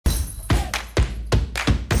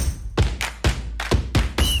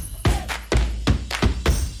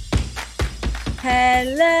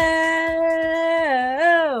Hello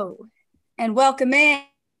and welcome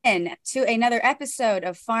in to another episode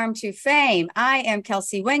of Farm to Fame. I am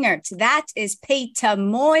Kelsey Wingert. That is Peter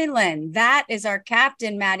Moylan. That is our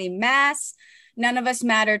captain, Maddie Mass. None of us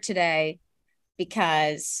matter today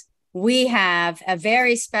because we have a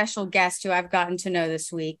very special guest who I've gotten to know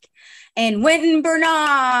this week, and Wynton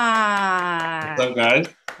Bernard. What's up, guys?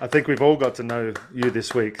 I think we've all got to know you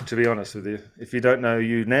this week, to be honest with you. If you don't know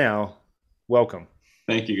you now, welcome.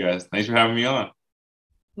 Thank you, guys. Thanks for having me on.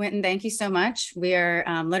 Wynton, thank you so much. We are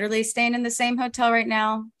literally staying in the same hotel right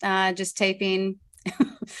now, just taping.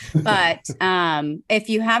 But if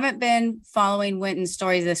you haven't been following Wynton's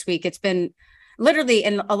stories this week, it's been literally,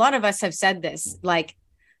 and a lot of us have said this, like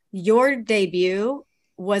your debut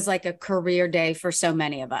was like a career day for so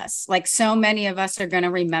many of us. Like so many of us are going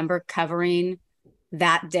to remember covering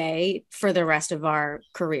that day for the rest of our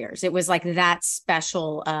careers. It was like that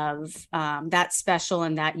special and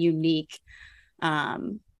that unique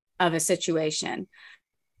of a situation.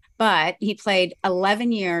 But he played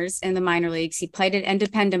 11 years in the minor leagues. He played at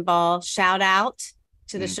independent ball. Shout out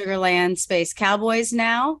to the Sugarland Space Cowboys,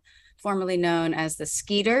 now formerly known as the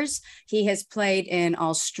Skeeters. He has played in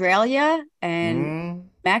Australia and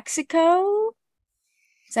Mexico.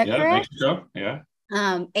 Is that correct? Mexico, yeah.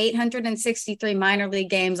 863 minor league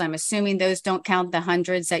games. I'm assuming those don't count the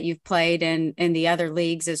hundreds that you've played in the other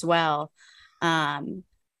leagues as well.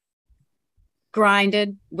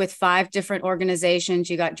 Grinded with 5 different organizations.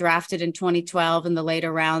 You got drafted in 2012 in the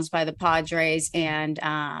later rounds by the Padres, and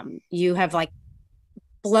you have like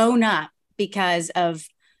blown up because of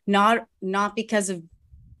not because of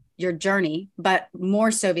your journey, but more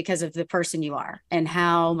so because of the person you are and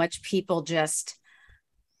how much people just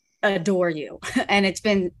adore you. And it's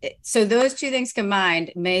been, so those two things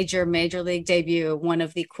combined made your major league debut one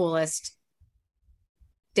of the coolest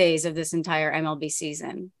days of this entire MLB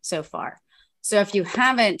season so far. So if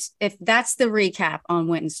that's the recap on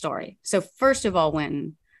Wynton's story. So first of all,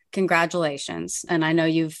 Wynton, congratulations. And I know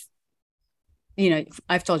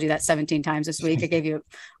I've told you that 17 times this week. I gave you,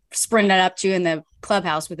 sprinted up to you in the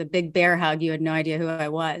clubhouse with a big bear hug. You had no idea who I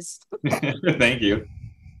was. Thank you.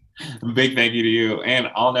 Big thank you to you. And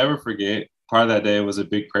I'll never forget, part of that day was a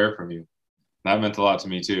big prayer from you. That meant a lot to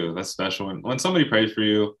me too. That's special. When somebody prays for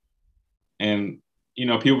you, and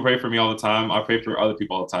people pray for me all the time. I pray for other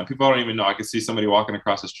people all the time. People don't even know. I could see somebody walking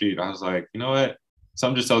across the street. I was like, you know what?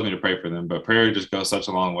 Something just tells me to pray for them. But prayer just goes such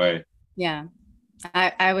a long way. Yeah.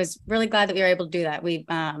 I was really glad that we were able to do that. We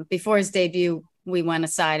before his debut, we went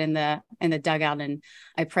aside in the dugout and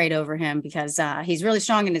I prayed over him because he's really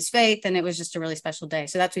strong in his faith, and it was just a really special day.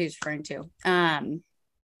 So that's what he was referring to.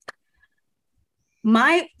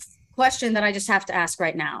 My question that I just have to ask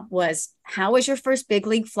right now was, how was your first big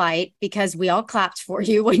league flight? Because we all clapped for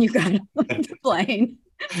you when you got on the plane.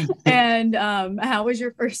 And how was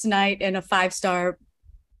your first night in a 5-star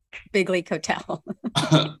big league hotel?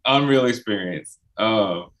 Unreal experience.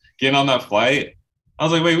 Getting on that flight, I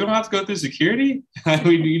was like, wait, we don't have to go through security?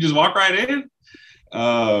 You just walk right in?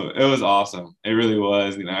 It was awesome. It really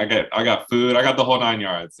was. I got food. I got the whole 9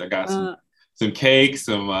 yards. I got some cake,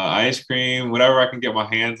 some ice cream, whatever I can get my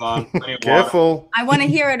hands on. Careful. I want to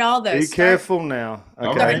hear it all, though. Be careful now.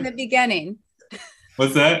 Okay. Start in the beginning.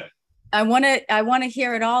 What's that? I want to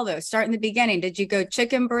hear it all, though. Start in the beginning. Did you go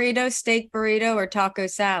chicken burrito, steak burrito, or taco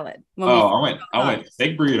salad? I went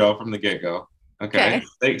steak burrito from the get-go. Okay.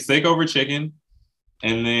 Steak over chicken.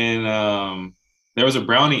 And then there was a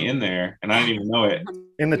brownie in there, and I didn't even know it.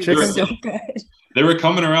 In the chicken? So good. They were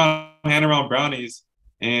coming around, handing around brownies.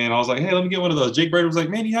 And I was like, hey, let me get one of those. Jake Bird was like,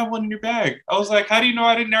 man, you have one in your bag. I was like, how do you know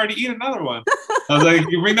I didn't already eat another one? I was like,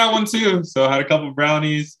 you bring that one too. So I had a couple of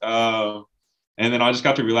brownies. And then I just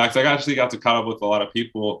got to relax. I actually got to caught up with a lot of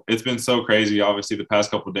people. It's been so crazy, obviously, the past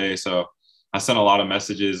couple of days. So I sent a lot of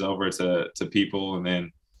messages over to people, and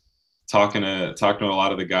then talking to a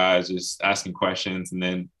lot of the guys, just asking questions. And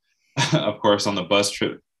then, of course, on the bus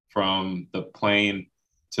trip from the plane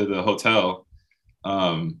to the hotel,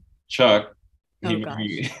 Chuck, he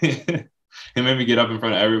made me get up in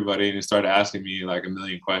front of everybody and he started asking me like a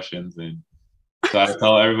million questions. And so I had to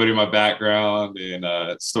tell everybody my background and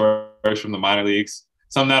stories from the minor leagues,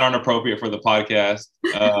 some that aren't appropriate for the podcast.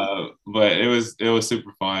 But it was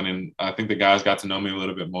super fun. And I think the guys got to know me a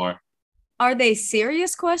little bit more. Are they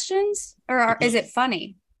serious questions or is it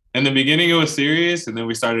funny? In the beginning, it was serious. And then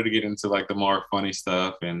we started to get into like the more funny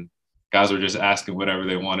stuff, and guys were just asking whatever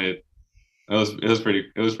they wanted. It was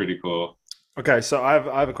pretty cool. Okay, so I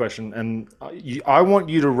have a question, and I want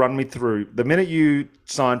you to run me through the minute you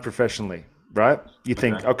sign professionally, right? You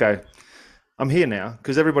think, okay, I'm here now,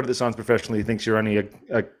 because everybody that signs professionally thinks you're only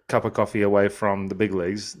a cup of coffee away from the big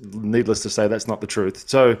leagues. Needless to say, that's not the truth.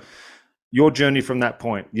 So your journey from that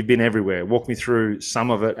point, you've been everywhere. Walk me through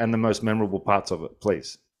some of it and the most memorable parts of it,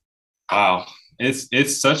 please. Wow.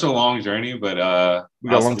 It's such a long journey, but We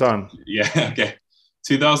got a long time. Yeah, okay.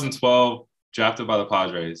 2012, drafted by the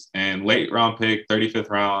Padres, and late round pick, 35th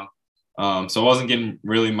round. So I wasn't getting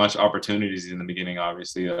really much opportunities in the beginning,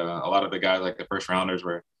 obviously. A lot of the guys, like the first rounders,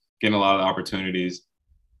 were getting a lot of opportunities.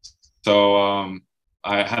 So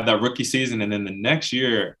I had that rookie season, and then the next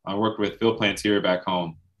year I worked with Phil Plantier back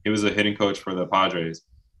home. He was a hitting coach for the Padres.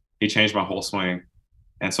 He changed my whole swing.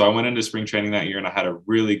 And so I went into spring training that year, and I had a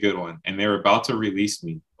really good one. And they were about to release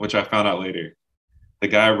me, which I found out later. The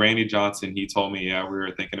guy, Randy Johnson, he told me, yeah, we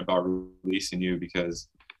were thinking about releasing you because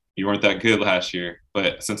you weren't that good last year.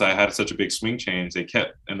 But since I had such a big swing change, they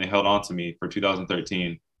held on to me for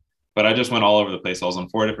 2013. But I just went all over the place. I was on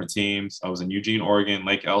 4 different teams. I was in Eugene, Oregon,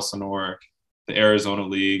 Lake Elsinore, the Arizona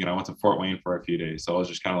League, and I went to Fort Wayne for a few days. So I was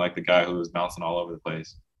just kind of like the guy who was bouncing all over the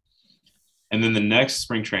place. And then the next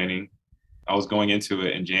spring training, I was going into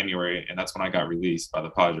it in January, and that's when I got released by the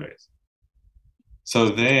Padres. So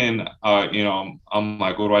then, I'm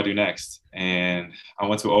like, what do I do next? And I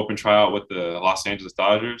went to an open tryout with the Los Angeles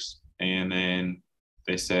Dodgers, and then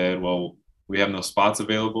they said, well, we have no spots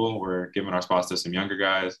available. We're giving our spots to some younger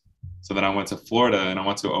guys. So then I went to Florida, and I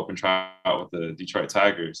went to an open tryout with the Detroit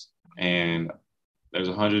Tigers, and there's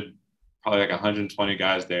probably like 120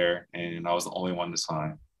 guys there, and I was the only one to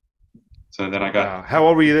sign. So then I got. Wow. How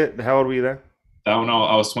old were you there? That one,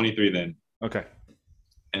 I was 23 then. Okay.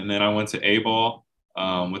 And then I went to A-ball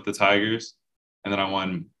with the Tigers, and then I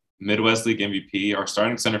won Midwest League MVP. Our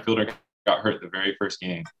starting center fielder got hurt the very first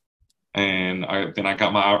game, and I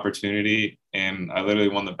got my opportunity, and I literally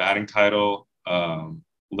won the batting title,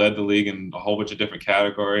 led the league in a whole bunch of different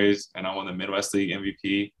categories, and I won the Midwest League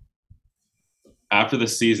MVP. After the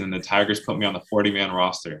season, the Tigers put me on the 40-man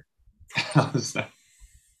roster.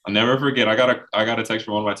 I'll never forget. I got a text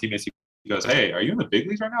from one of my teammates. He goes, "Hey, are you in the big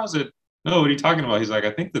leagues right now?" I said, "No, what are you talking about?" He's like, "I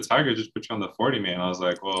think the Tigers just put you on the 40-man." I was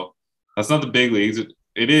like, "Well, that's not the big leagues.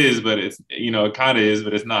 It is, but it's, it kind of is,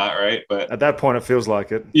 but it's not, right?" But at that point, it feels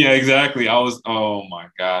like it. Yeah, exactly. Oh my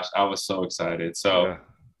gosh, I was so excited. So,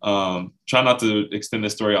 try not to extend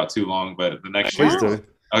this story out too long, but the next Please do.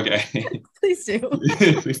 Okay. Please do.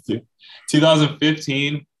 Please do.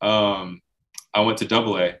 2015, I went to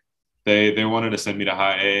AA. They wanted to send me to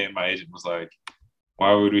High A, and my agent was like,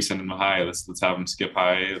 "Why would we send him to High A? Let's have him skip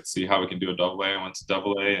High A. Let's see how we can do a AA." I went to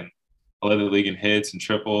AA, and I led the league in hits and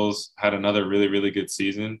triples. Had another really, really good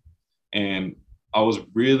season, and I was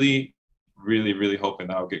really, really, really hoping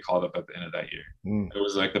that I would get called up at the end of that year. It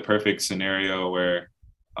was like the perfect scenario where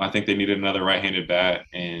I think they needed another right-handed bat,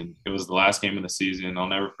 and it was the last game of the season. I'll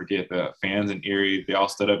never forget the fans in Erie. They all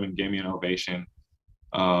stood up and gave me an ovation.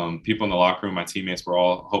 People in the locker room, my teammates, were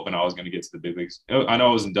all hoping I was going to get to the big leagues. I know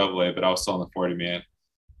I was in AA, but I was still on the 40-man,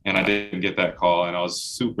 and I didn't get that call, and I was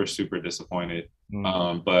super, super disappointed.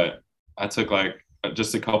 But I took like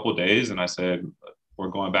just a couple of days, and I said, we're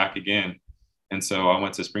going back again. And so I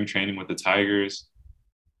went to spring training with the Tigers.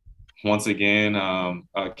 Once again,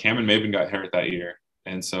 Cameron Maben got hurt that year,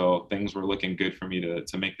 and so things were looking good for me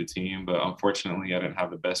to make the team. But unfortunately, I didn't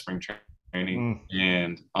have the best spring training.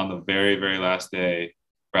 And on the very, very last day,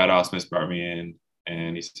 Brad Osmus brought me in,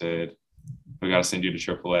 and he said, "We got to send you to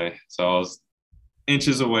AAA." So I was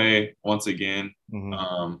inches away once again.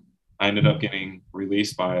 I ended up getting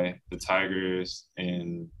released by the Tigers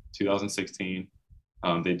in 2016.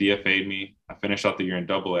 They DFA'd me. I finished out the year in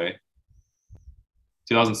AA.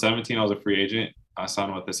 2017, I was a free agent. I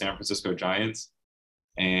signed with the San Francisco Giants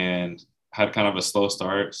and had kind of a slow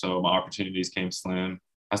start, so my opportunities came slim.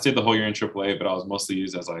 I stayed the whole year in AAA, but I was mostly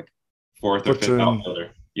used as like 4th or 5th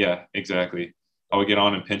outfielder. Yeah, exactly. I would get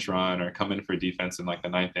on and pinch run or come in for defense in like the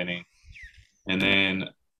 9th inning. And then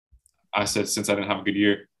I said, since I didn't have a good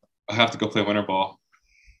year, I have to go play winter ball.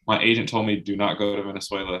 My agent told me, do not go to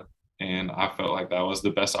Venezuela. And I felt like that was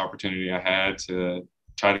the best opportunity I had to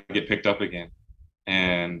try to get picked up again.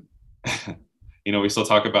 And, we still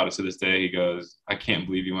talk about it to this day. He goes, "I can't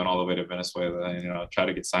believe you went all the way to Venezuela and, try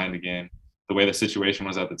to get signed again." The way the situation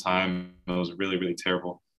was at the time, it was really, really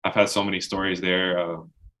terrible. I've had so many stories there.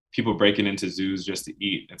 People breaking into zoos just to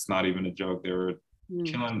eat. It's not even a joke. They were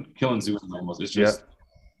killing zoo animals. It's just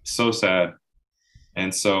so sad.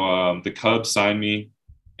 And so the Cubs signed me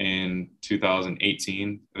in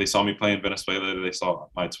 2018. They saw me play in Venezuela. They saw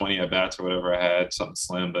my 20 at-bats or whatever I had, something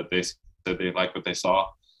slim, but they said they liked what they saw.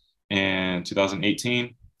 And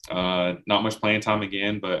 2018, not much playing time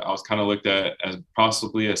again, but I was kind of looked at as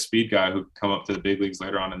possibly a speed guy who could come up to the big leagues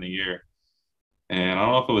later on in the year. And I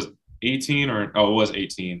don't know if it was 18 or, oh, it was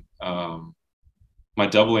 18. My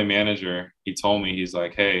double A manager, he told me, he's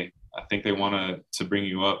like, hey, I think they want to bring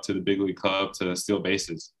you up to the big league club to steal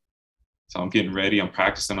bases. So I'm getting ready. I'm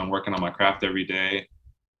practicing. I'm working on my craft every day.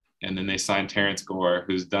 And then they signed Terrence Gore,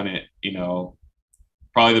 who's done it,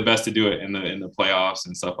 probably the best to do it in the playoffs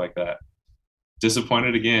and stuff like that.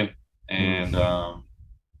 Disappointed again. And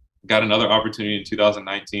got another opportunity in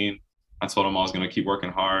 2019. I told him I was going to keep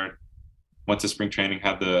working hard. Went to spring training,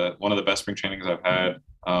 had one of the best spring trainings I've had.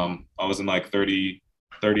 I was in like 30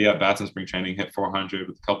 at-bats in spring training, hit 400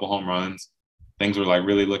 with a couple home runs. Things were like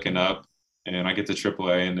really looking up. And I get to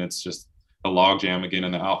AAA, and it's just a logjam again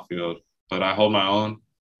in the outfield. But I hold my own.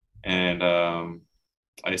 And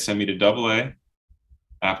they sent me to AA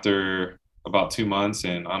after about 2 months,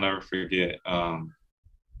 and I'll never forget.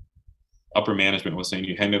 Upper management was saying,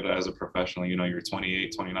 you handled it as a professional. You're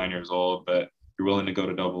 28, 29 years old, but you're willing to go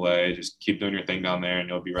to AA. Just keep doing your thing down there, and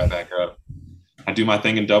you'll be right back up. I do my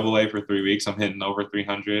thing in AA for 3 weeks. I'm hitting over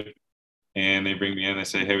 300, and they bring me in. They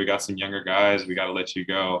say, hey, we got some younger guys. We got to let you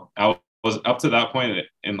go. I was up to that point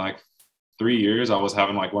in like 3 years. I was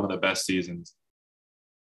having like one of the best seasons.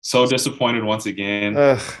 So disappointed once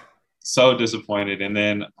again. So disappointed. And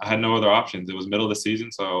then I had no other options. It was middle of the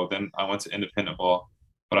season. So then I went to independent ball.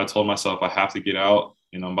 But I told myself I have to get out.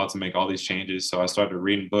 I'm about to make all these changes. So I started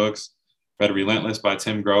reading books, read Relentless by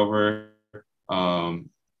Tim Grover.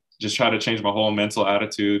 Just try to change my whole mental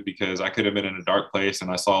attitude, because I could have been in a dark place,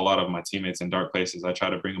 and I saw a lot of my teammates in dark places. I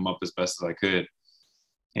tried to bring them up as best as I could.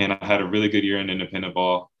 And I had a really good year in independent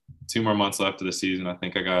ball. 2 more months left of the season. I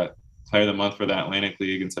think I got Player of the Month for the Atlantic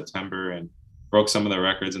League in September, and broke some of the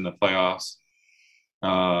records in the playoffs.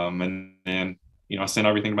 And then, I sent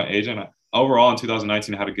everything to my agent. Overall, in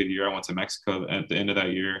 2019, I had a good year. I went to Mexico at the end of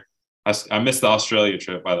that year. I missed the Australia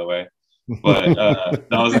trip, by the way, but that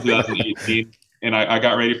was in 2018. And I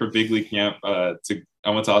got ready for big league camp. I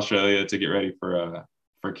went to Australia to get ready for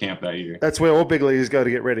camp that year. That's where all big leaguers go to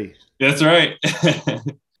get ready. That's right.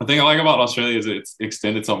 The thing I like about Australia is it's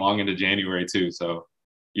extended so long into January too. So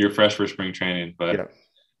you're fresh for spring training. But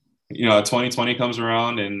 2020 comes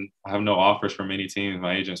around, and I have no offers from any teams.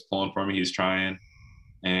 My agent's pulling for me. He's trying,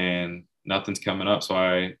 and nothing's coming up. So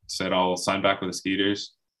I said I'll sign back with the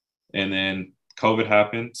Skeeters. And then COVID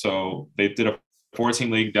happened. So they did a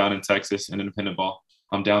 4-team league down in Texas in independent ball.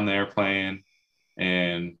 I'm down there playing,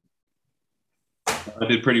 and I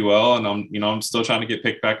did pretty well. And I'm still trying to get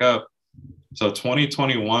picked back up. So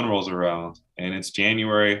 2021 rolls around, and it's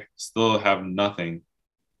January, still have nothing.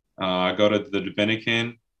 I go to the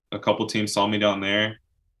Dominican. A couple teams saw me down there,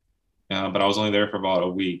 but I was only there for about a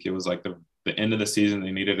week. It was like the end of the season.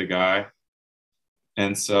 They needed a guy.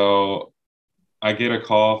 And so I get a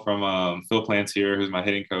call from Phil Plantier, who's my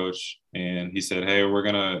hitting coach, and he said, hey, we're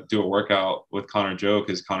going to do a workout with Connor Joe,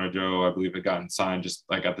 because Connor Joe, I believe, had gotten signed just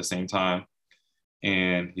like at the same time.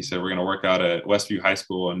 And he said, we're going to work out at Westview High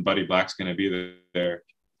School, and Buddy Black's going to be there.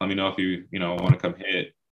 Let me know if you want to come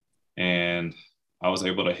hit. And I was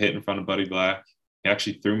able to hit in front of Buddy Black. He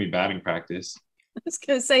actually threw me batting practice. I was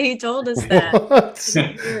going to say, he told us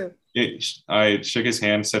that. I shook his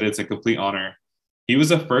hand, said it's a complete honor. He was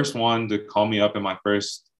the first one to call me up in my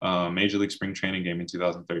first Major League spring training game in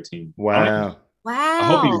 2013. Wow. I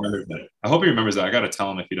hope he remembers that. I got to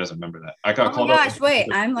tell him if he doesn't remember that. I got called up. Oh my gosh, wait.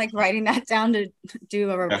 I'm like writing that down to do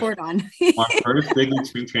a report on. My first big league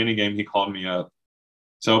spring training game, he called me up.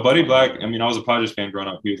 So Buddy Black, I was a Padres fan growing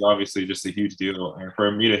up. He was obviously just a huge deal. And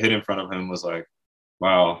for me to hit in front of him was like,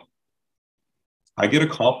 wow. I get a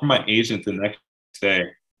call from my agent the next day.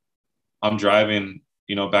 I'm driving,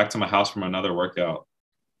 back to my house from another workout.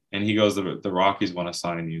 And he goes, the Rockies want to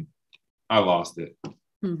sign you. I lost it.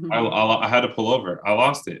 Mm-hmm. I had to pull over. I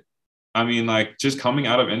lost it. Just coming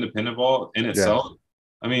out of independent ball in itself,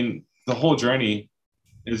 the whole journey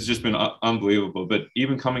has just been unbelievable. But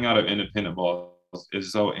even coming out of independent ball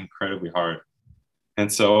is so incredibly hard.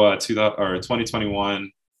 And so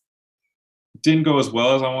 2021 didn't go as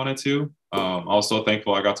well as I wanted to. I was so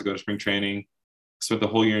thankful I got to go to spring training, spent the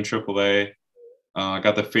whole year in AAA. I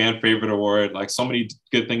got the fan favorite award. Like, so many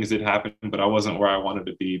good things did happen, but I wasn't where I wanted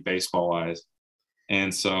to be baseball wise.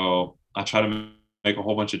 And so I tried to make a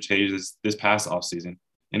whole bunch of changes this past offseason.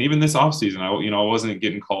 And even this offseason, I wasn't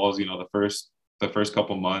getting calls, the first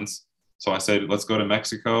couple months. So I said, let's go to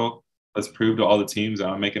Mexico. Let's prove to all the teams that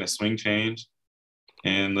I'm making a swing change,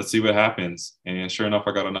 and let's see what happens. And sure enough,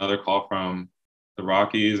 I got another call from the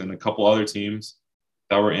Rockies and a couple other teams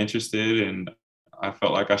that were interested. And I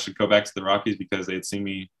felt like I should go back to the Rockies because they had seen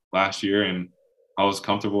me last year, and I was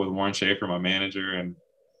comfortable with Warren Schaefer, my manager. And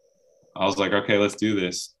I was like, okay, let's do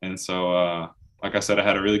this. And so like I said, I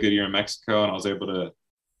had a really good year in Mexico, and I was able to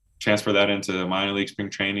transfer that into minor league spring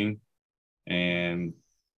training, and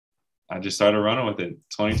I just started running with it.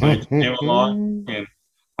 2020 came along, and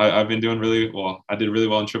I've been doing really well. I did really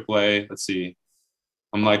well in AAA. Let's see.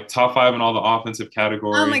 I'm like top 5 in all the offensive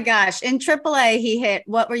categories. Oh my gosh. In AAA, he hit,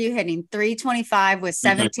 what were you hitting? 325 with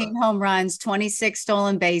 17 home runs, 26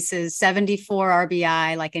 stolen bases, 74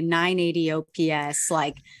 RBI, like a 980 OPS.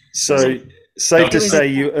 Like, so safe to say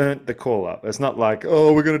you earned the call up. It's not like,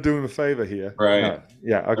 oh, we're going to do him a favor here. Right. No.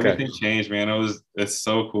 Yeah. Okay. Everything changed, man. It's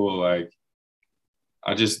so cool. Like,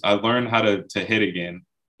 I learned how to hit again.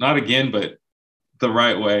 Not again, but the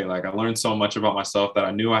right way. Like, I learned so much about myself that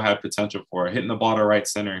I knew I had potential for. Hitting the ball to right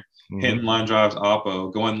center, hitting line drives,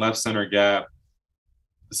 oppo, going left center gap.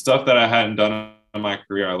 The stuff that I hadn't done in my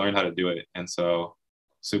career, I learned how to do it. And so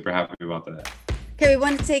super happy about that. Okay, we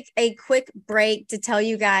want to take a quick break to tell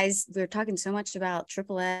you guys, we were talking so much about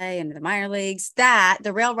AAA and the minor leagues, that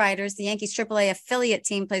the Rail Riders, the Yankees AAA affiliate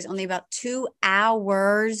team, plays only about 2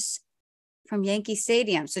 hours from Yankee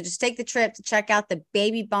Stadium. So just take the trip to check out the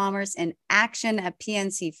Baby Bombers in action at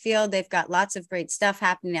PNC Field. They've got lots of great stuff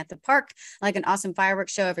happening at the park, like an awesome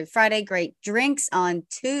fireworks show every Friday, great drinks on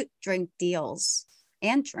drink deals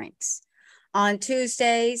and drinks on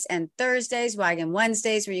Tuesdays and Thursdays, Wagon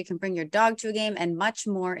Wednesdays, where you can bring your dog to a game, and much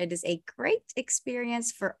more. It is a great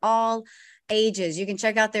experience for all ages. You can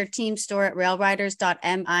check out their team store at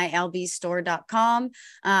railriders.milbstore.com.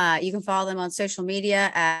 You can follow them on social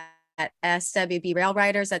media at SWB Rail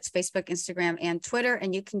Riders. That's Facebook, Instagram, and Twitter.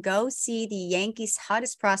 And you can go see the Yankees'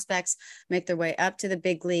 hottest prospects make their way up to the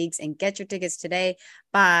big leagues, and get your tickets today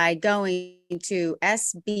by going to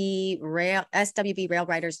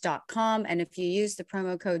swbrailriders.com. And if you use the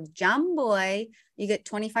promo code JAMBOY, you get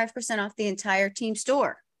 25% off the entire team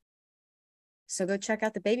store. So go check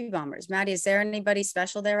out the Baby Bombers. Maddie, is there anybody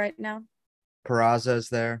special there right now? Peraza's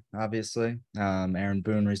there, obviously. Aaron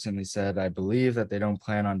Boone recently said, I believe, that they don't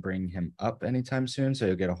plan on bringing him up anytime soon, so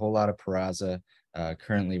you'll get a whole lot of Peraza,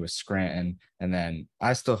 currently with Scranton. And then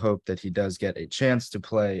I still hope that he does get a chance to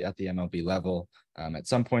play at the MLB level at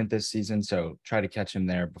some point this season, so try to catch him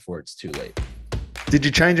there before it's too late. Did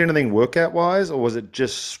you change anything workout wise, or was it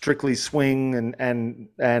just strictly swing,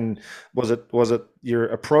 and was it your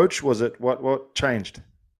approach? Was it what changed?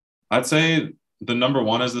 I'd say the number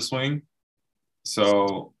one is the swing.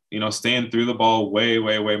 So, staying through the ball way,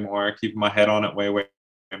 way, way more, keeping my head on it way, way,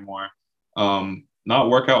 way more. Not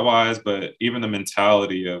workout wise, but even the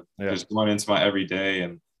mentality of just going into my everyday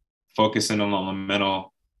and focusing on the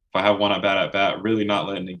mental. If I have one at bat, really not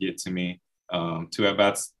letting it get to me. 2 at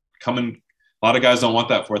bats coming. A lot of guys don't want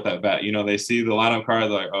that 4th at bat. They see the lineup card,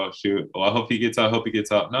 like, oh shoot, well, I hope he gets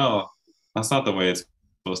out. No, that's not the way it's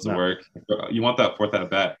supposed to work. You want that 4th at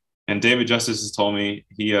bat. And David Justice has told me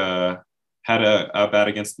he had a bat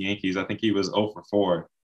against the Yankees. I think he was 0 for 4.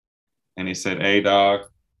 And he said, hey, dog,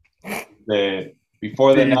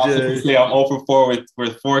 before the announcer could say I'm 0 for 4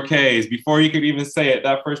 with 4 Ks, before you could even say it,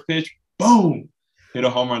 that first pitch, boom, hit a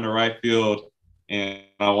home run to right field, and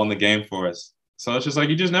I won the game for us. So it's just like,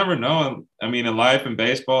 you just never know. I mean, in life and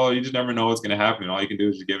baseball, you just never know what's going to happen. All you can do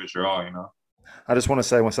is just give it your all, I just want to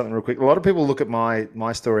say something real quick. A lot of people look at my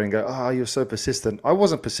story and go, oh, you're so persistent. I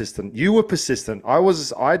wasn't persistent. You were persistent.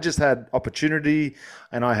 I just had opportunity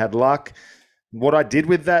and I had luck. What I did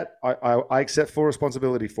with that, I accept full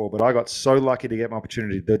responsibility for, but I got so lucky to get my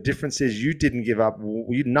opportunity. The difference is you didn't give up.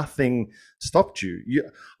 Nothing stopped you.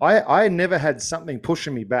 I never had something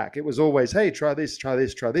pushing me back. It was always, hey, try this, try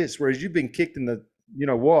this, try this. Whereas you've been kicked in the,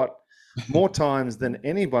 more times than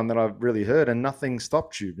anyone that I've really heard, and nothing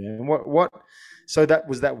stopped you, man. So that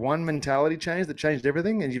was that one mentality change that changed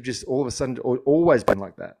everything, and you've just all of a sudden always been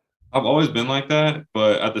like that. I've always been like that,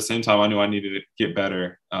 but at the same time, I knew I needed to get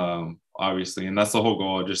better, obviously, and that's the whole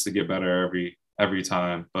goal, just to get better every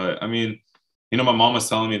time. But I mean, my mom was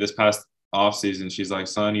telling me this past off season, she's like,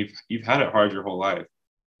 son, you've had it hard your whole life.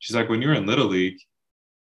 She's like, when you were in Little League,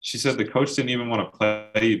 she said the coach didn't even want to play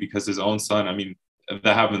you because his own son. I mean,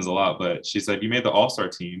 that happens a lot, but she said you made the All-Star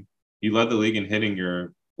team. You led the league in hitting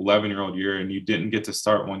your 11-year-old year, and you didn't get to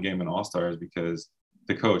start one game in All-Stars because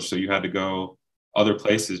the coach. So you had to go other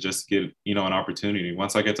places just to get, an opportunity.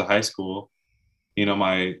 Once I get to high school,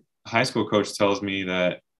 my high school coach tells me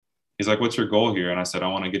that, he's like, what's your goal here? And I said, I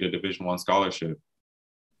want to get a Division I scholarship.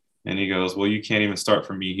 And he goes, well, you can't even start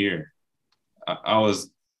for me here.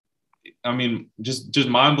 Just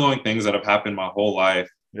mind-blowing things that have happened my whole life.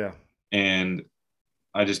 Yeah. And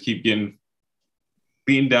I just keep getting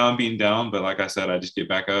beaten down. But like I said, I just get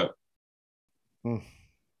back up.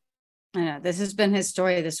 I know this has been his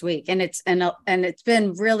story this week, and it's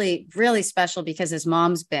been really, really special because his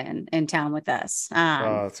mom's been in town with us.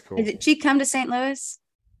 Oh, that's cool. Did she come to St. Louis?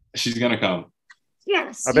 She's gonna come.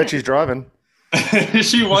 Yes. I bet she's driving.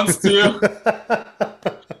 She wants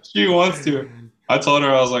to. She wants to. I told her,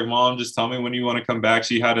 I was like, Mom, just tell me when you want to come back.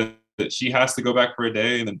 She has to go back for a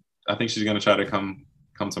day, and then I think she's gonna try to come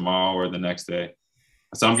tomorrow or the next day.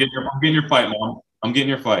 So I'm getting your flight, Mom. I'm getting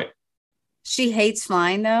your flight. She hates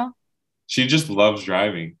flying though. She just loves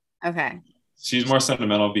driving. Okay. She's more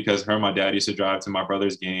sentimental because her and my dad used to drive to my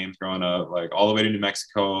brother's games growing up, like all the way to New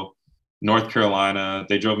Mexico, North Carolina.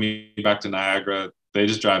 They drove me back to Niagara. They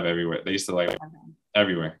just drive everywhere. They used to like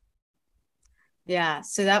everywhere. Yeah.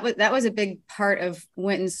 So that was a big part of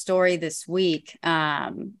Wynton's story this week.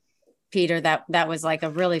 Peter, that was like a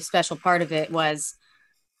really special part of it was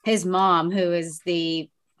his mom, who is the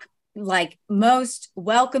like most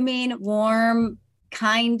welcoming, warm,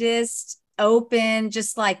 kindest, open,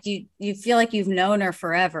 just like you feel like you've known her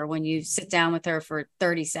forever when you sit down with her for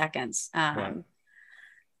 30 seconds. Right.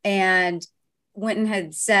 And Wynton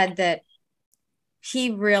had said that he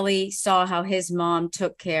really saw how his mom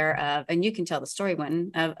took care of, and you can tell the story,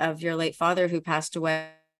 Wynton, of your late father who passed away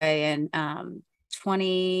in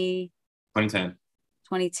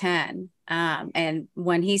 2010. And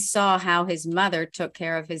when he saw how his mother took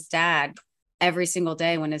care of his dad every single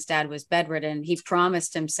day when his dad was bedridden, he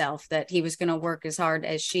promised himself that he was going to work as hard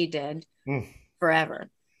as she did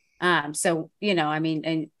forever. So, I mean,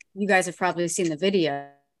 and you guys have probably seen the video,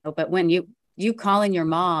 but when you calling your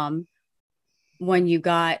mom when you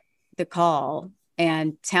got the call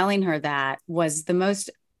and telling her that was the most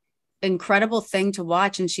incredible thing to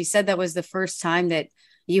watch. And she said that was the first time that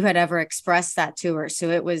you had ever expressed that to her. So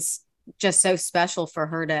it was just so special for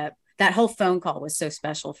her that whole phone call was so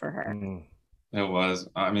special for her. It was.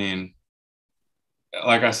 I mean,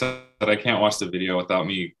 like I said, I can't watch the video without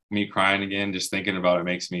me crying again. Just thinking about it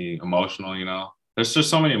makes me emotional, There's just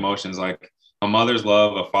so many emotions. Like a mother's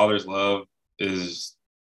love, a father's love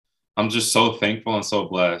I'm just so thankful and so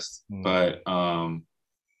blessed. But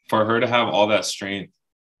for her to have all that strength,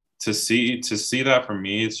 to see that for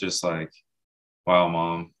me, it's just like, wow,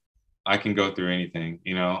 Mom, I can go through anything,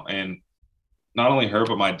 And not only her,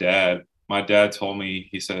 but my dad. My dad told me,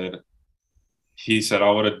 he said, I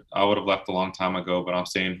would have left a long time ago, but I'm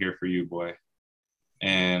staying here for you, boy.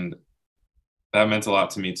 And that meant a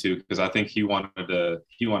lot to me too, because I think he wanted to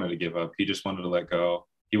give up. He just wanted to let go.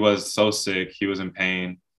 He was so sick. He was in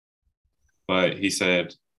pain. But he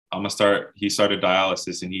said, he started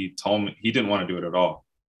dialysis, and he told me he didn't want to do it at all.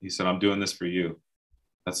 He said, I'm doing this for you.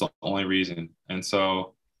 That's the only reason. And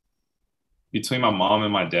so between my mom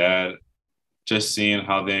and my dad, just seeing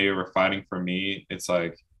how they were fighting for me, it's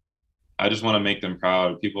like, I just want to make them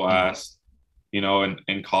proud. People ask, in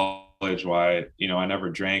college why, I never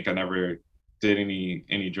drank. I never did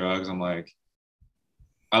any drugs. I'm like,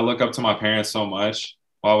 I look up to my parents so much.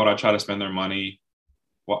 Why would I try to spend their money?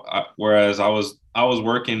 Whereas I was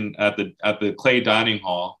working at the Clay dining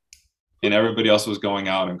hall, and everybody else was going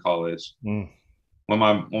out in college. When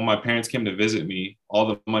my parents came to visit me, all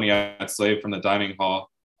the money I had saved from the dining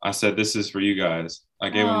hall, I said, "This is for you guys." I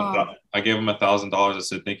gave them $1,000. I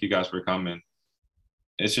said, "Thank you guys for coming."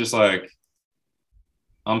 It's just like,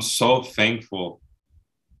 I'm so thankful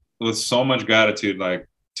with so much gratitude, like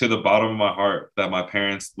to the bottom of my heart, that my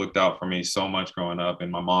parents looked out for me so much growing up,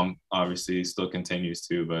 and my mom obviously still continues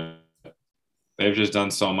to, but they've just done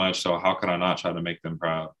so much. So how can I not try to make them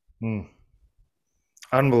proud?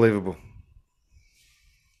 Unbelievable.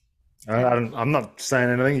 I'm not saying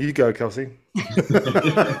anything. You go, Kelsey.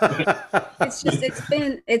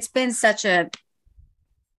 It's been such a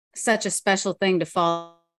special thing to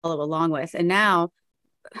follow along with. And now,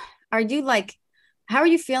 how are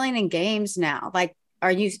you feeling in games now? Like,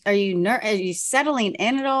 are you settling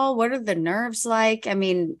in at all? What are the nerves like? I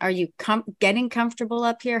mean, are you getting comfortable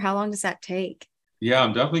up here? How long does that take? Yeah,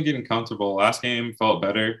 I'm definitely getting comfortable. Last game felt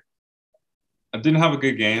better. I didn't have a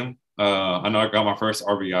good game. I know I got my first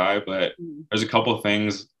RBI, but there's a couple of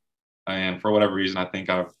things, and for whatever reason, I think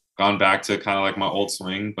I've gone back to kind of like my old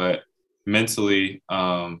swing. But mentally,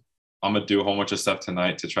 I'm gonna do a whole bunch of stuff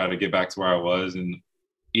tonight to try to get back to where I was. And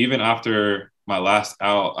even after my last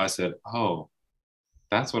out, I said, "Oh,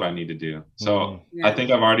 that's what I need to do." So I think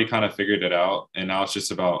I've already kind of figured it out, and now it's just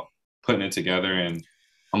about putting it together. And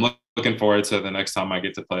I'm looking forward to the next time I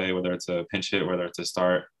get to play, whether it's a pinch hit, whether it's a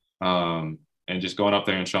start. And just going up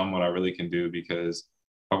there and showing what I really can do, because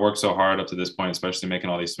I've worked so hard up to this point, especially making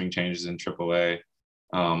all these swing changes in AAA.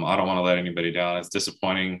 I don't want to let anybody down. It's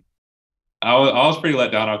disappointing. I was pretty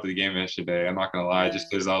let down after the game yesterday. I'm not going to lie, just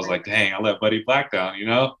because I was like, dang, I let Buddy Black down,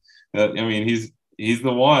 I mean, he's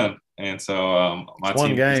the one. And so my It's one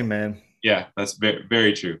team, game, man. yeah, that's very,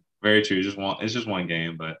 very true. Very true. It's just one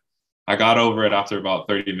game, but I got over it after about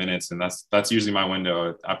 30 minutes, and that's usually my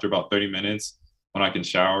window. After about 30 minutes, when I can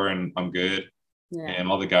shower and I'm good, Yeah. and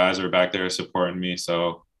all the guys are back there supporting me.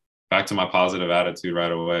 So back to my positive attitude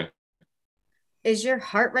right away. Is your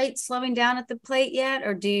heart rate slowing down at the plate yet,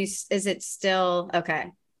 or is it still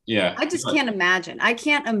okay? Yeah. I just can't imagine. I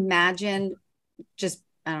can't imagine just,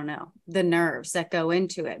 I don't know, the nerves that go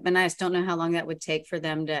into it. But I just don't know how long that would take for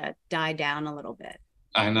them to die down a little bit.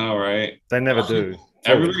 I know, right? They never do.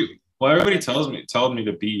 Everybody told me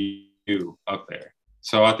to be you up there.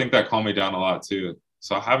 So I think that calmed me down a lot too.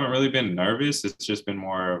 So I haven't really been nervous. It's just been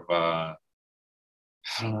more of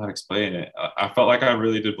I don't know how to explain it. I felt like I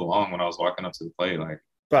really did belong when I was walking up to the plate. Like,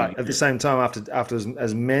 but at the same time, after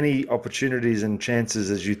as many opportunities and chances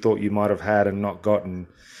as you thought you might have had and not gotten,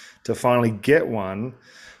 to finally get one,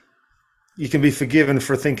 you can be forgiven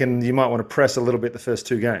for thinking you might want to press a little bit the first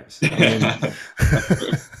two games. I mean,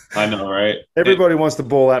 I know, right? Everybody wants the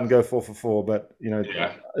ball out and go 4 for 4, but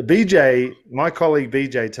yeah. BJ, my colleague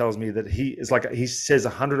BJ tells me that he says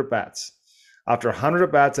 100 at bats. After 100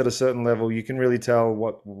 at bats at a certain level, you can really tell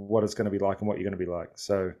what it's going to be like and what you're going to be like.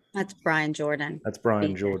 So that's Brian Jordan. That's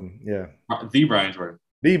Brian Jordan. Yeah. The Brian Jordan.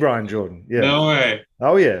 The Brian Jordan. Yeah. No way.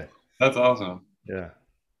 Oh yeah. That's awesome. Yeah.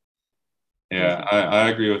 Yeah, I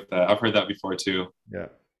agree with that. I've heard that before too. Yeah.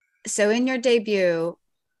 So in your debut,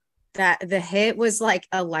 that the hit was like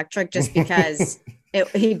electric just because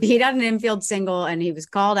he beat out an infield single and he was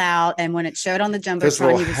called out. And when it showed on the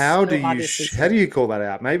jumbotron, how do you call that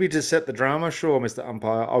out? Maybe to set the drama. Sure, Mr.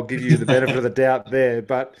 Umpire, I'll give you the benefit of the doubt there.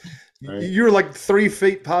 But right. You were like 3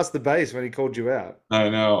 feet past the base when he called you out. I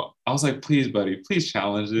know. I was like, please, buddy, please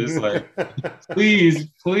challenge this. Like, please.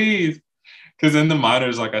 Because in the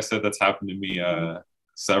minors, like I said, that's happened to me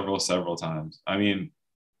several times. I mean,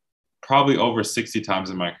 probably over 60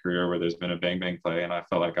 times in my career where there's been a bang play and I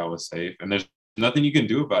felt like I was safe. And there's nothing you can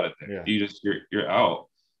do about it. There. Yeah. You're out.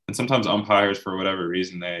 And sometimes umpires, for whatever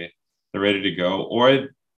reason, they're ready to go, or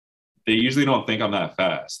they usually don't think I'm that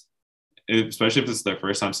fast, especially if it's their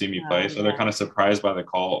first time seeing me play. So they're kind of surprised by the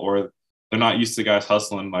call, or they're not used to guys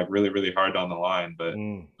hustling like really, really hard down the line. But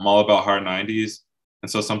I'm all about hard 90s. And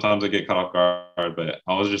so sometimes I get caught off guard, but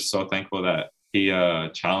I was just so thankful that he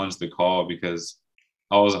challenged the call because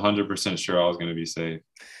I was 100% sure I was going to be safe.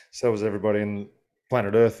 So was everybody in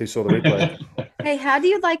planet Earth who saw the replay. Hey, how do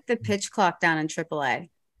you like the pitch clock down in AAA?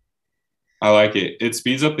 I like it. It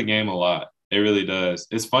speeds up the game a lot. It really does.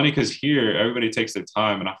 It's funny because here everybody takes their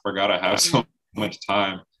time, and I forgot I have so much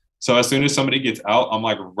time. So as soon as somebody gets out, I'm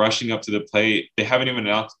like rushing up to the plate. They haven't even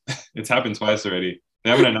announced. It's happened twice already. They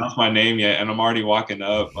haven't announced my name yet, and I'm already walking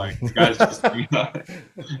up. Like, the guys just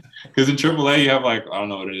because in AAA you have like, I don't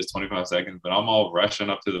know what it is, 25 seconds, but I'm all rushing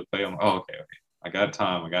up to the plate. I'm like, oh, okay. I got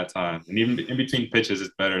time. And even in between pitches,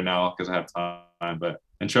 it's better now because I have time. But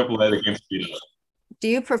in AAA, the game speed up. Do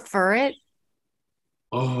you prefer it?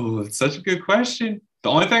 Oh, it's such a good question. The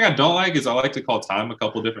only thing I don't like is I like to call time a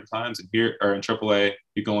couple different times. And here, or in AAA,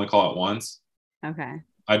 you can only call it once. Okay.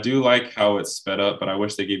 I do like how it's sped up, but I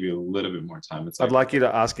wish they gave you a little bit more time. I'd like you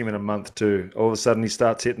to ask him in a month too. All of a sudden he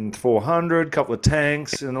starts hitting 400, couple of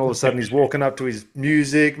tanks, and all of a sudden he's walking up to his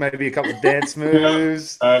music, maybe a couple of dance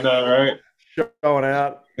moves. I know, right? Showing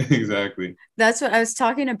out. Exactly. That's what I was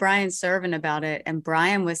talking to Brian Servin about it. And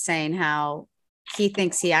Brian was saying how he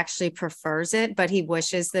thinks he actually prefers it, but he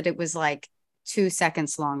wishes that it was like 2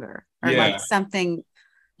 seconds longer or like something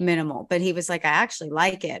minimal. But he was like, I actually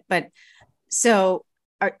like it. But so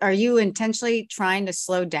are you intentionally trying to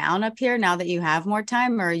slow down up here now that you have more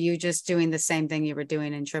time, or are you just doing the same thing you were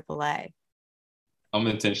doing in AAA? I'm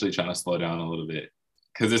intentionally trying to slow down a little bit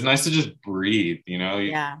because it's nice to just breathe, you know?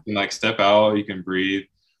 You can like step out, you can breathe.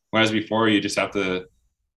 Whereas before you just have to,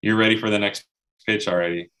 you're ready for the next pitch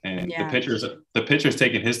already. And the pitcher's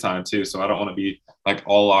taking his time too. So I don't want to be like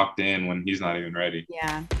all locked in when he's not even ready.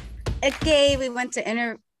 Yeah. Okay, we went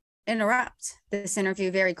to interrupt this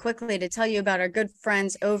interview very quickly to tell you about our good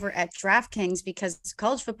friends over at DraftKings, because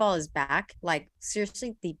college football is back. Like,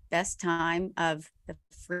 seriously, the best time of the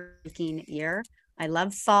freaking year. I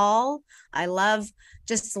love fall. I love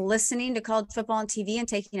just listening to college football on TV and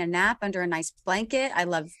taking a nap under a nice blanket. I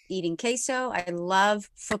love eating queso. I love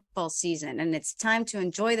football season, and it's time to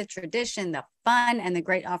enjoy the tradition, the fun and the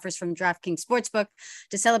great offers from DraftKings Sportsbook.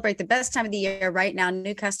 To celebrate the best time of the year right now,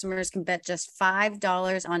 new customers can bet just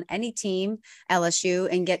 $5 on any team, LSU,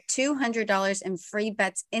 and get $200 in free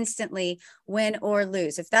bets instantly, win or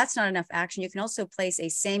lose. If that's not enough action, you can also place a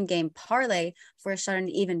same game parlay for a shot at an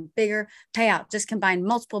even bigger payout. Just combine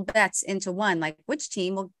multiple bets into one, like which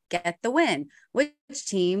team will get the win, which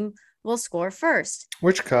team will score first.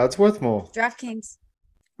 Which card's worth more? DraftKings.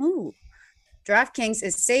 Ooh. DraftKings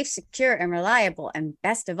is safe, secure, and reliable. And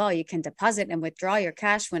best of all, you can deposit and withdraw your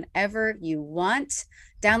cash whenever you want.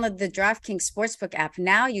 Download the DraftKings Sportsbook app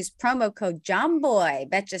now. Use promo code JOHNBOY.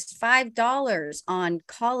 Bet just $5 on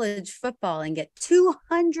college football and get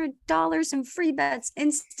 $200 in free bets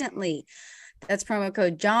instantly. That's promo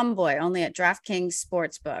code JOHNBOY only at DraftKings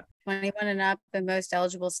Sportsbook. 21 and up in most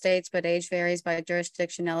eligible states, but age varies by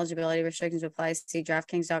jurisdiction. Eligibility restrictions apply. See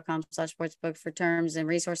DraftKings.com/sportsbook for terms and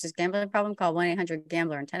resources. Gambling problem? Call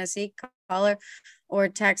 1-800-GAMBLER in Tennessee. Caller or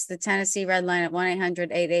text the Tennessee Red Line at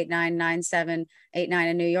 1-800-889-9789.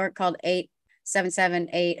 In New York, called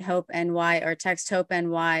 877-8-HOPE-NY or text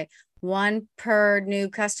HOPE-NY. One per new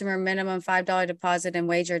customer, minimum $5 deposit and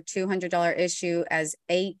wager $200 issue as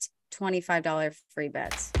 8 $25 free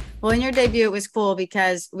bets. Well, in your debut, it was cool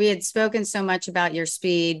because we had spoken so much about your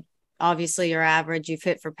speed. Obviously, your average, you've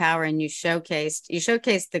hit for power, and you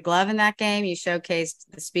showcased the glove in that game. You showcased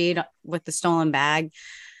the speed with the stolen bag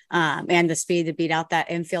and the speed to beat out that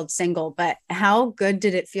infield single. But how good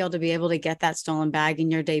did it feel to be able to get that stolen bag in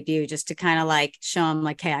your debut, just to kind of like show them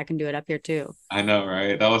like, hey, I can do it up here too? I know,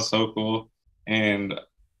 right? That was so cool. And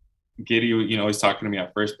Giddy, he's talking to me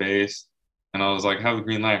at first base. And I was like, have the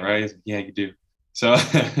green light, right? He's like, yeah, you do. So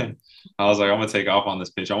I was like, I'm going to take off on this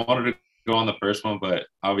pitch. I wanted to go on the first one, but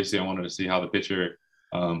obviously I wanted to see how the pitcher,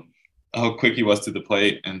 how quick he was to the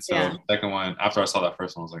plate. And so the second one, after I saw that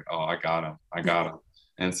first one, I was like, oh, I got him.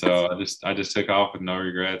 And so I just took off with no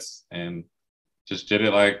regrets and just did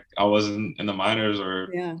it like I wasn't in the minors or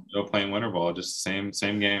playing winter ball, just same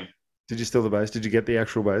game. Did you steal the base? Did you get the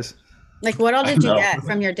actual base? Like, what all did you get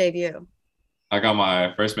from your debut? I got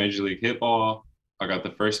my first major league hit ball. I got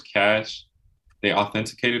the first catch. They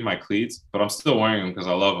authenticated my cleats, but I'm still wearing them because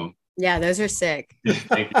I love them. Yeah, those are sick.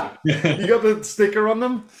 Thank you. You got the sticker on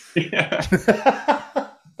them? Yeah.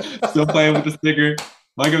 Still playing with the sticker.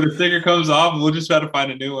 Like, if the sticker comes off, we'll just try to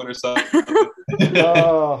find a new one or something.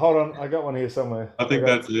 Oh, hold on. I got one here somewhere. I think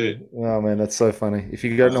that's it. Oh, man, that's so funny. If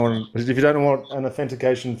you don't know what an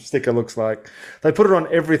authentication sticker looks like, they put it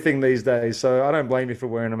on everything these days, so I don't blame you for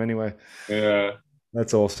wearing them anyway. Yeah.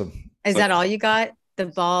 That's awesome. Is that all you got? The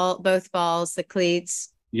ball, both balls, the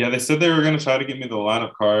cleats? Yeah, they said they were going to try to give me the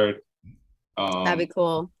lineup card. That'd be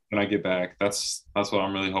cool. When I get back. That's what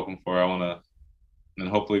I'm really hoping for. I want to, and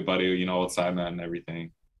hopefully Buddy, will sign that and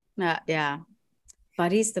everything. Yeah.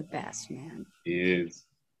 Buddy's the best, man. He is.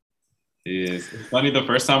 It's funny, the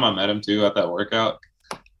first time I met him too at that workout,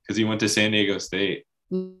 because he went to San Diego State.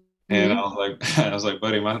 Mm-hmm. And I was like,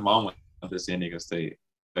 buddy, my mom went to San Diego State.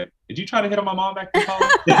 Like, did you try to hit on my mom back in college?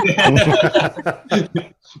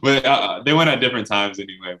 But they went at different times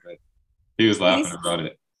anyway, but he was laughing about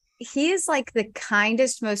it. He is like the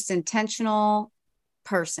kindest, most intentional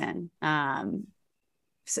person. So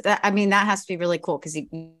that has to be really cool because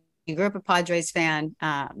you grew up a Padres fan,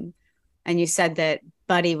 and you said that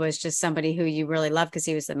Buddy was just somebody who you really loved because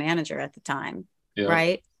he was the manager at the time,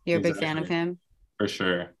 right? You're a big fan of him? For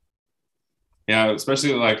sure. Yeah,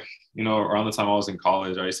 especially like, around the time I was in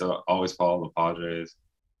college, I used to always follow the Padres.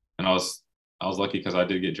 And I was lucky because I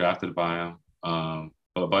did get drafted by him.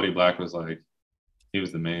 But Buddy Black was like, he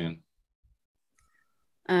was the man.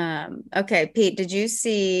 Okay, Pete, did you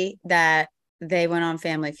see that they went on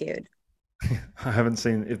Family Feud? I haven't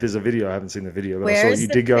seen, if there's a video, I haven't seen the video, but I saw you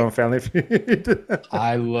did go on Family Feud.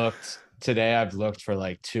 I've looked for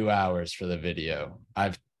like 2 hours for the video.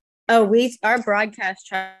 Our broadcast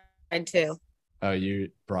tried too. Oh, you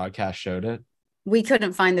broadcast showed it? We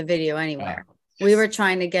couldn't find the video anywhere. Oh. We were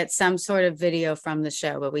trying to get some sort of video from the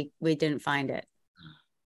show, but we didn't find it.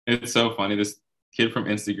 It's so funny. This kid from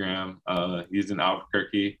Instagram, he's in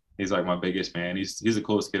Albuquerque. He's like my biggest fan. He's the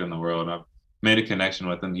coolest kid in the world. I've made a connection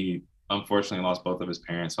with him. He unfortunately lost both of his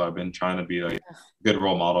parents, so I've been trying to be like a good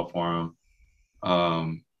role model for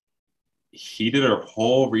him. He did a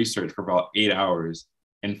whole research for about 8 hours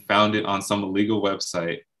and found it on some illegal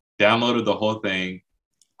website, downloaded the whole thing.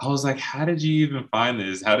 I was like, how did you even find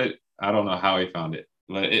this? I don't know how he found it.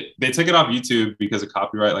 But they took it off YouTube because of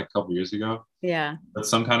copyright like a couple years ago. Yeah. But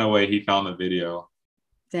some kind of way he found the video.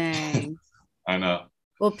 Dang. I know.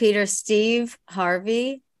 Well, Peter, Steve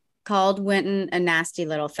Harvey called Wynton a nasty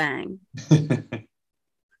little thing. He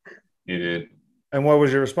did. And what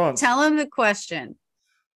was your response? Tell him the question.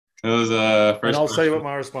 It was first. And I'll tell you what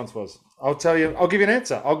my response was. I'll give you an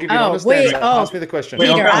answer. I'll give you an honest answer. Ask me the question.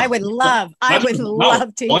 Peter, okay. I would love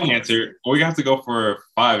to. One answer. We have to go for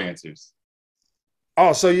 5 answers.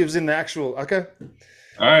 Oh, so you was in the actual. Okay.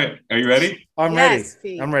 All right. Are you ready? I'm ready.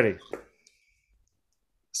 Pete. I'm ready.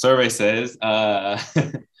 Survey says, no,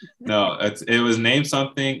 it was name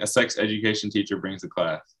something a sex education teacher brings to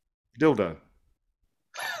class. Dildo.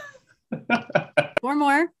 4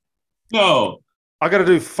 more. No. I got to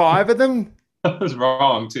do 5 of them? That was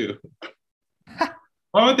wrong, too.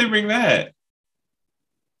 Why would they bring that?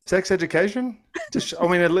 Sex education? To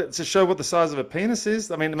show what the size of a penis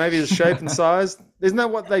is. I mean, maybe the shape and size. Isn't that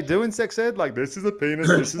what they do in sex ed? Like, this is a penis,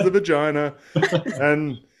 this is the vagina.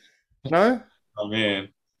 And, no? Oh, man.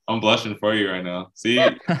 I'm blushing for you right now. See,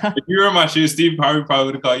 if you were in my shoes, Steve probably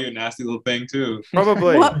would have called you a nasty little thing, too.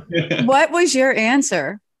 Probably. What was your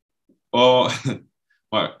answer? Well,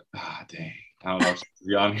 what? Dang. I don't know if she's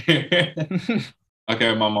be on here.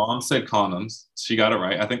 Okay, my mom said condoms. She got it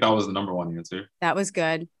right. I think that was the number 1 answer. That was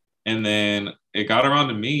good. And then it got around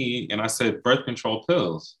to me, and I said birth control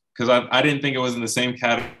pills because I didn't think it was in the same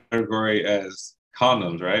category as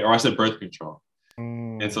condoms, right? Or I said birth control.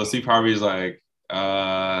 And so Steve Harvey's like,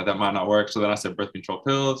 that might not work. So then I said birth control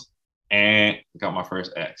pills and got my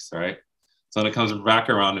first X, right? So then it comes back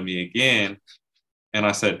around to me again, and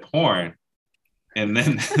I said porn. And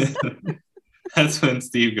then that's when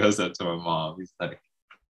Steve goes up to my mom. He's like,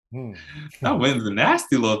 that Wynn's a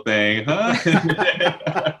nasty little thing, huh?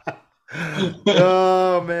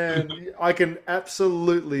 Oh, man. I can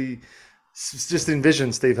absolutely just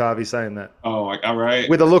envision Steve Harvey saying that. Oh, like, all right.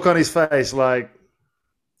 With a look on his face, like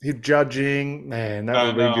he's judging. Man, that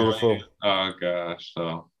would be beautiful. Man. Oh, gosh.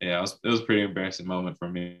 So, yeah, it was a pretty embarrassing moment for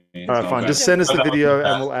me. All right, fine. Just send us the video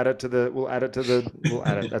and we'll add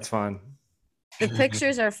it. That's fine. The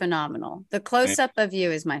pictures are phenomenal. The close-up of you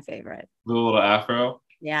is my favorite. The little afro.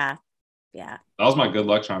 Yeah. That was my good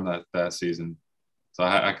luck charm that season. So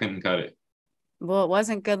I couldn't cut it. Well, it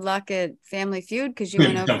wasn't good luck at Family Feud because you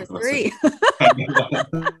went over 3.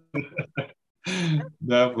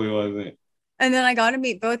 Definitely wasn't. And then I got to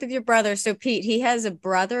meet both of your brothers. So Pete, he has a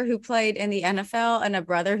brother who played in the NFL and a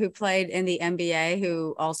brother who played in the NBA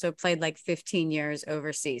who also played like 15 years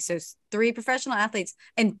overseas. So 3 professional athletes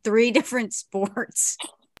in 3 different sports.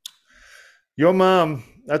 Your mom,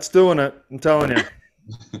 that's doing it. I'm telling you.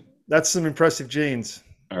 That's some impressive genes.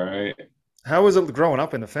 All right. How was it growing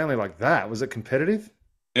up in a family like that? Was it competitive?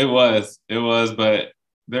 It was, but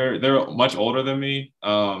they're much older than me.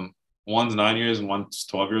 One's 9 years and one's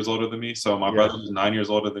 12 years older than me. So my brother was 9 years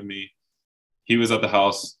older than me. He was at the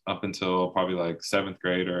house up until probably like 7th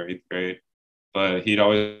grade or 8th grade. But he'd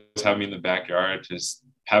always have me in the backyard, just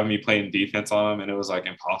having me playing defense on him. And it was like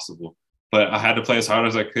impossible. But I had to play as hard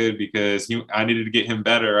as I could because I needed to get him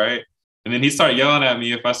better, right? And then he started yelling at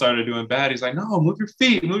me if I started doing bad. He's like, no, move your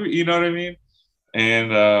feet. You know what I mean? And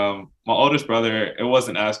my oldest brother, it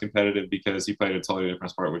wasn't as competitive because he played a totally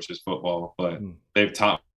different sport, which is football. But they've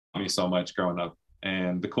taught me so much growing up.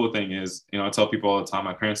 And the cool thing is, I tell people all the time,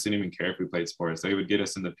 my parents didn't even care if we played sports. They would get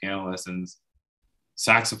us into piano lessons,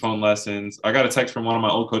 saxophone lessons. I got a text from one of my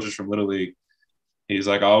old coaches from Little League. He's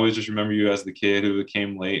like, I always just remember you as the kid who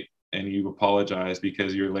came late and you apologize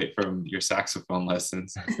because you were late from your saxophone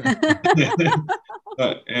lessons.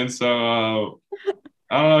 And so,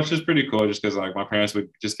 I don't know, it's just pretty cool just because like my parents would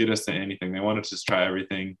just get us to anything. They wanted to just try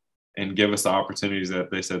everything and give us the opportunities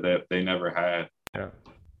that they said that they never had. Yeah.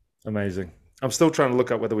 Amazing. I'm still trying to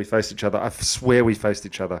look up whether we faced each other. I swear we faced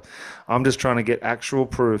each other. I'm just trying to get actual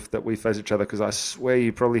proof that we faced each other because I swear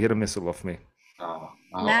you probably hit a missile off me.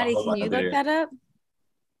 Maddie, can you look that up?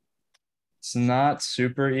 It's not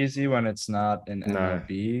super easy when it's not an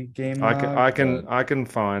MLB game. I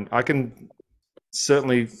can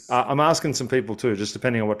certainly. I'm asking some people too, just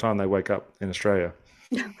depending on what time they wake up in Australia.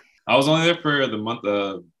 I was only there for the month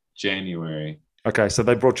of January. Okay, so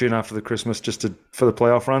they brought you in after the Christmas for the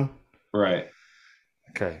playoff run? Right.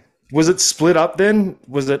 Okay. Was it split up then?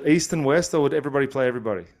 Was it East and West, or would everybody play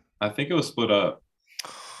everybody? I think it was split up.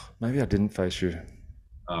 Maybe I didn't face you.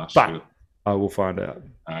 Oh, shoot. But I will find out.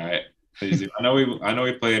 All right. Easy. I know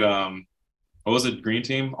we played what was it, Green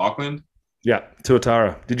Team, Auckland? Yeah,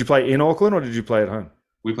 Tuatara. Did you play in Auckland or did you play at home?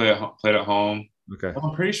 We played at home. Okay.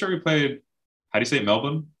 I'm pretty sure we played, how do you say,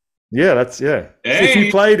 Melbourne? Yeah, Hey. If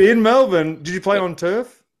you played in Melbourne, did you play on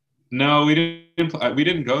turf? No, we didn't. We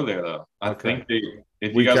didn't go there though. I think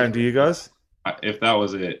if we came to you guys. If that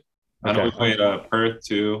was it, I know we played Perth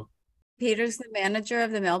too. Peter's the manager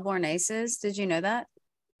of the Melbourne Aces. Did you know that?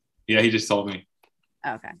 Yeah, he just told me.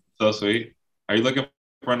 Okay. So sweet. Are you looking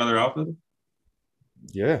for another outfit?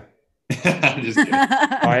 Yeah, I'm just kidding.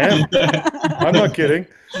 I am. I'm not kidding.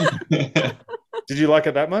 Did you like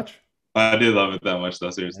it that much? I did love it that much, though.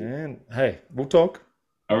 Seriously. And hey, we'll talk.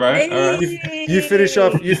 All right. All right. You finish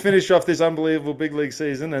off. You finish off this unbelievable big league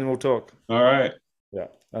season, and we'll talk. All right. Yeah,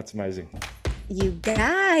 that's amazing. You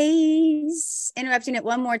guys, interrupting it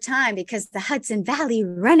one more time because the Hudson Valley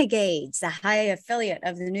Renegades, the high affiliate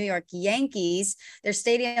of the New York Yankees, their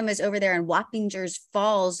stadium is over there in Wappingers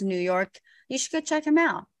Falls, New York. You should go check them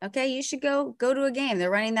out. Okay, you should go to a game. They're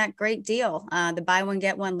running that great deal, the buy one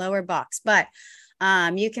get one lower box. But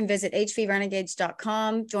you can visit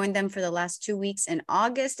hvrenegades.com. Join them for the last 2 weeks in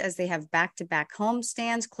August as they have back-to-back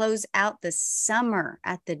homestands. Close out the summer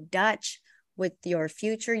at the Dutch with your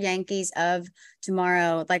future Yankees of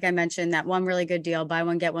tomorrow. Like I mentioned, that one really good deal, buy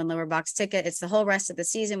one, get one lower box ticket. It's the whole rest of the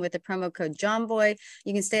season with the promo code JohnBoy.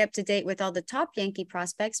 You can stay up to date with all the top Yankee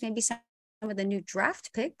prospects, maybe some of the new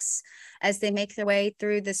draft picks as they make their way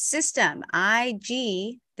through the system.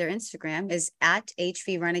 IG, their Instagram is at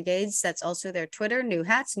HV Renegades. That's also their Twitter. New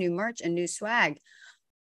hats, new merch, and new swag.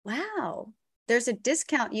 Wow. There's a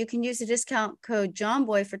discount. You can use the discount code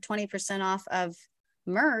JohnBoy for 20% off of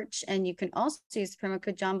merch, and you can also use the promo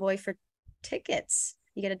code JohnBoy for tickets.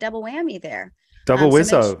 You get a double whammy there. Double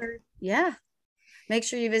wizzo. Make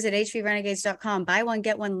sure you visit hvrenegades.com. Buy one,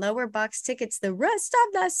 get one lower box tickets the rest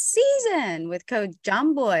of the season with code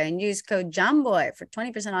JohnBoy, and use code JohnBoy for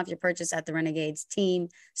 20% off your purchase at the Renegades team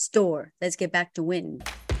store. Let's get back to Wynton.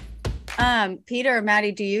 Peter or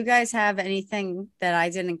Maddie, do you guys have anything that I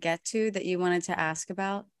didn't get to that you wanted to ask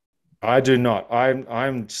about? I do not.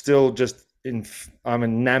 I'm still just I'm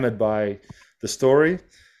enamored by the story,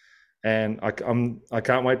 and I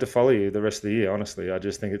can't wait to follow you the rest of the year. Honestly, I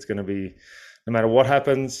just think it's going to be, no matter what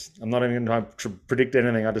happens, I'm not even going to predict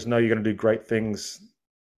anything. I just know you're going to do great things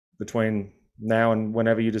between now and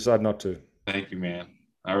whenever you decide not to. Thank you, man.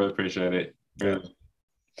 I really appreciate it. Really.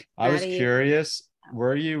 I was curious.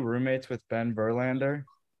 Were you roommates with Ben Verlander?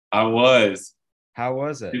 I was. How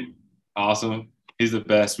was it? Awesome. He's the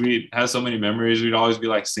best. We had so many memories. We'd always be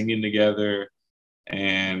like singing together,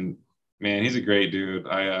 and man, he's a great dude.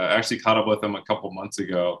 I actually caught up with him a couple months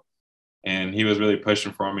ago, and he was really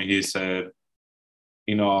pushing for me. He said,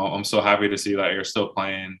 I'm so happy to see that you're still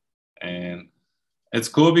playing. And it's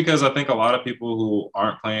cool because I think a lot of people who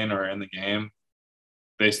aren't playing or in the game,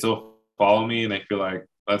 they still follow me, and they feel like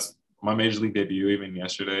that's my major league debut. Even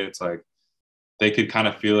yesterday, it's like they could kind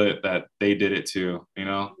of feel it that they did it too,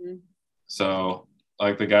 Mm-hmm. So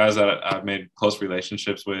like the guys that I've made close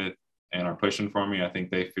relationships with and are pushing for me, I think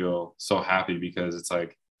they feel so happy because it's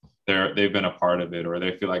like they've been a part of it, or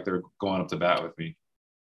they feel like they're going up to bat with me.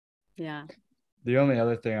 Yeah. The only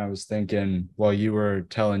other thing I was thinking while you were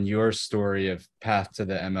telling your story of path to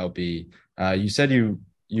the MLB, you said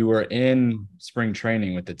you were in spring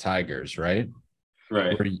training with the Tigers, right?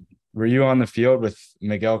 Right. Were you on the field with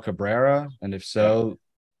Miguel Cabrera? And if so,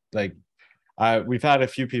 like, we've had a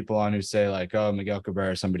few people on who say like, oh, Miguel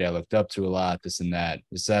Cabrera is somebody I looked up to a lot, this and that.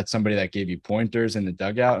 Is that somebody that gave you pointers in the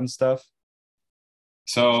dugout and stuff?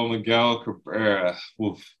 So Miguel Cabrera,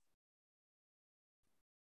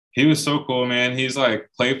 he was so cool, man. He's like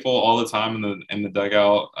playful all the time in the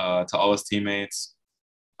dugout to all his teammates.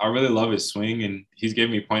 I really love his swing, and he's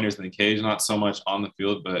giving me pointers in the cage, not so much on the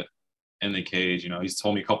field, but in the cage. He's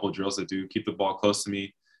told me a couple of drills to do. Keep the ball close to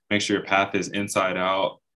me. Make sure your path is inside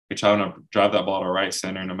out. You're trying to drive that ball to right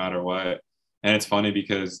center no matter what. And it's funny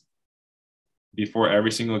because before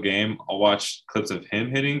every single game, I'll watch clips of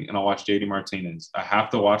him hitting, and I'll watch JD Martinez. I have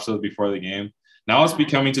to watch those before the game. Now it's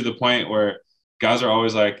becoming to the point where guys are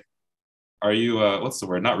always like, are you, what's the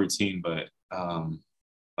word? Not routine, but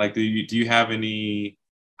like, do you have any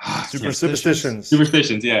superstitions?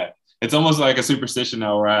 Superstitions, yeah. It's almost like a superstition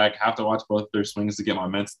now where I have to watch both their swings to get my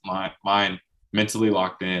mind mentally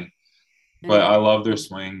locked in. But I love their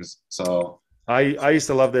swings. So I used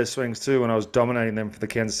to love their swings too when I was dominating them for the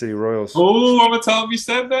Kansas City Royals. Oh, I'm gonna tell them you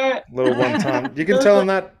said that. Little one time. You can tell them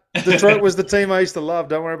that Detroit was the team I used to love.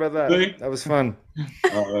 Don't worry about that. See? That was fun.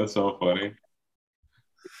 Oh, that's so funny.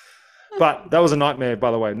 But that was a nightmare,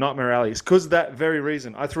 by the way. Nightmare alley. It's because of that very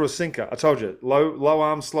reason. I threw a sinker. I told you, low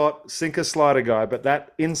arm slot, sinker slider guy. But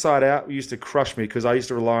that inside out used to crush me because I used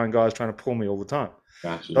to rely on guys trying to pull me all the time.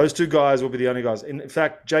 Gotcha. Those two guys will be the only guys. In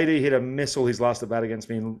fact, JD hit a missile his last at bat against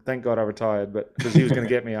me, and thank God I retired, but because he was going to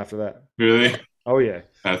get me after that. Really? Oh, yeah.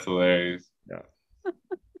 That's hilarious.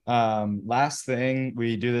 Yeah. Last thing,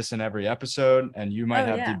 we do this in every episode, and you might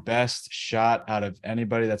have the best shot out of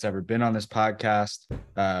anybody that's ever been on this podcast.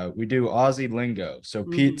 We do Aussie lingo. So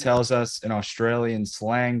Pete tells us an Australian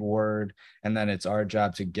slang word, and then it's our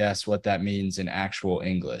job to guess what that means in actual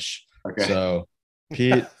English. Okay. So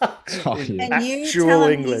Pete, it's all you. And you Actual tell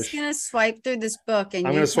him English. he's gonna swipe through this book, and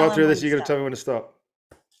I'm you going to swipe tell through him this. when You're going to stop. tell me when to stop.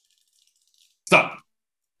 Stop.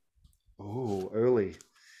 Oh, early.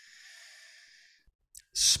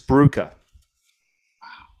 Spruker.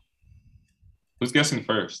 Who's guessing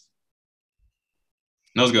first?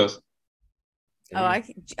 Nose goes. Oh, I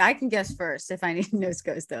can guess first if I need nose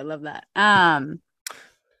goes though. I love that. Do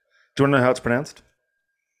you want to know how it's pronounced?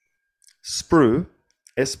 Sprue,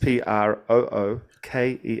 Sprooker.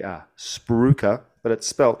 Spruker, but it's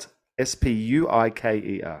spelt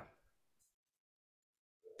Spuiker.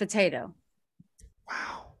 Potato.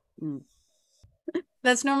 Wow.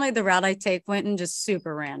 That's normally the route I take, Wynton, just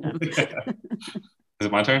super random. Is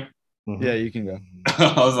it my turn? Mm-hmm. Yeah, you can go.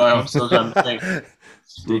 I was like, I'm still trying to think.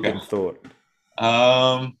 Deep in thought.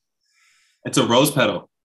 It's a rose petal.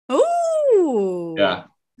 Ooh. Yeah.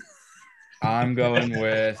 I'm going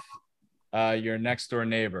with your next door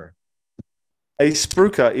neighbor. A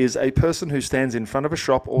spruker is a person who stands in front of a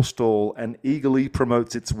shop or stall and eagerly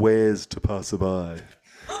promotes its wares to passerby.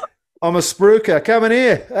 I'm a spruker. Come in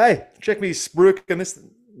here. Hey, check me spruker.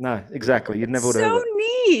 No, exactly. You'd never would have heard So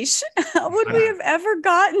it. niche. How would we have ever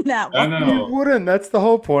gotten that I one? You know. wouldn't. That's the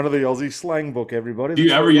whole point of the Aussie slang book, everybody. Do you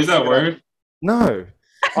That's ever what use we that look word? up. No.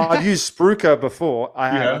 I've used spruker before. I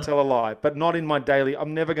have. Yeah. I tell a lie, but not in my daily.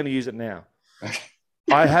 I'm never going to use it now.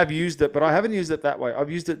 I have used it, but I haven't used it that way. I've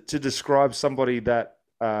used it to describe somebody that,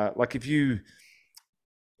 like, if you've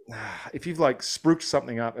like spruiked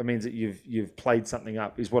something up, it means that you've played something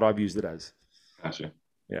up. Is what I've used it as. Gotcha.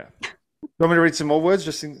 Yeah. You want me to read some more words?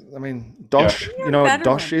 Dosh. Yeah. You know what Better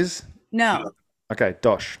dosh one. is? No. Okay,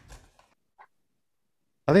 dosh.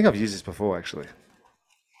 I think I've used this before, actually.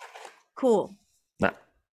 Cool. Nah.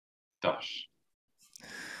 Dosh.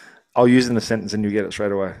 I'll use it in a sentence and you get it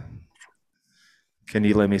straight away. Can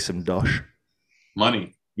you lend me some dosh?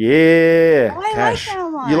 Money. Yeah. Oh, I cash. like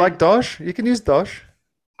that one. You like dosh? You can use dosh.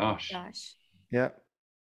 Dosh. Gosh. Yeah.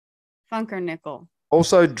 Funker nickel.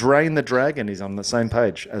 Also, Drain the Dragon is on the same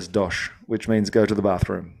page as dosh, which means go to the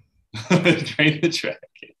bathroom. Drain the track.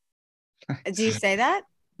 Do you say that?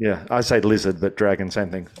 Yeah, I say lizard, but dragon, same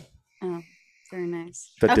thing. Oh, very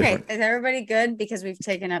nice. But Okay, different. is everybody good? Because we've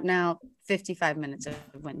taken up now 55 minutes of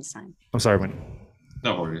Wynton's time. I'm sorry, Wynton.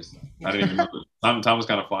 No worries. I didn't even know. Time was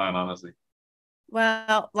kind of flying, honestly.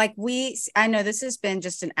 Well, I know this has been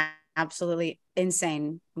just an absolutely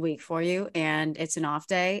insane week for you, and it's an off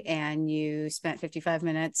day, and you spent 55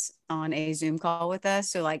 minutes on a Zoom call with us.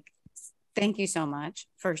 So, thank you so much,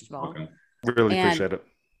 first of all. Okay. Really And appreciate it.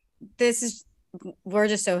 We're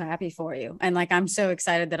just so happy for you. And I'm so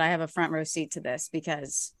excited that I have a front row seat to this,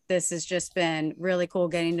 because this has just been really cool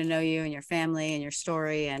getting to know you and your family and your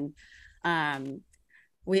story. And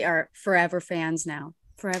we are forever fans now.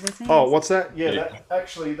 Forever fans. Oh, what's that? Yeah,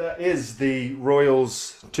 that is the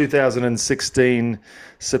Royals 2016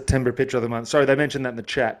 September picture of the month. Sorry, they mentioned that in the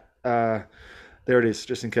chat. There it is,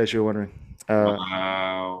 just in case you were wondering.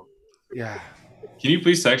 Wow. Yeah. Can you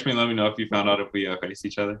please text me and let me know if you found out if we face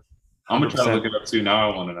each other? I'm going to try to look it up too.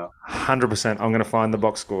 Now I want to know. 100%. I'm going to find the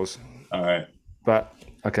box scores. All right. But,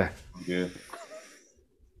 okay. Good.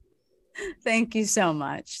 Thank you so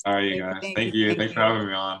much. All right, you guys. Thank you. Thanks for having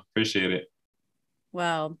me on. Appreciate it.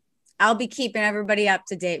 Well, I'll be keeping everybody up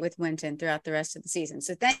to date with Wynton throughout the rest of the season.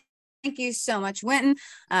 So thank you so much, Wynton.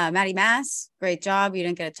 Maddie Mass, great job. You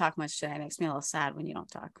didn't get to talk much today. It makes me a little sad when you don't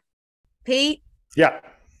talk. Pete, Yeah.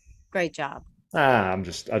 great job. I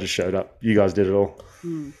just showed up. You guys did it all.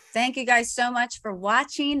 Thank you guys so much for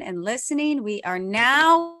watching and listening. We are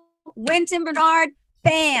now Wynton Bernard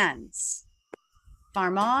fans.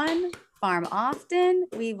 Farm on, farm often.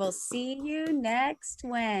 We will see you next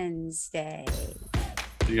Wednesday.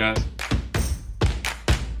 See you guys.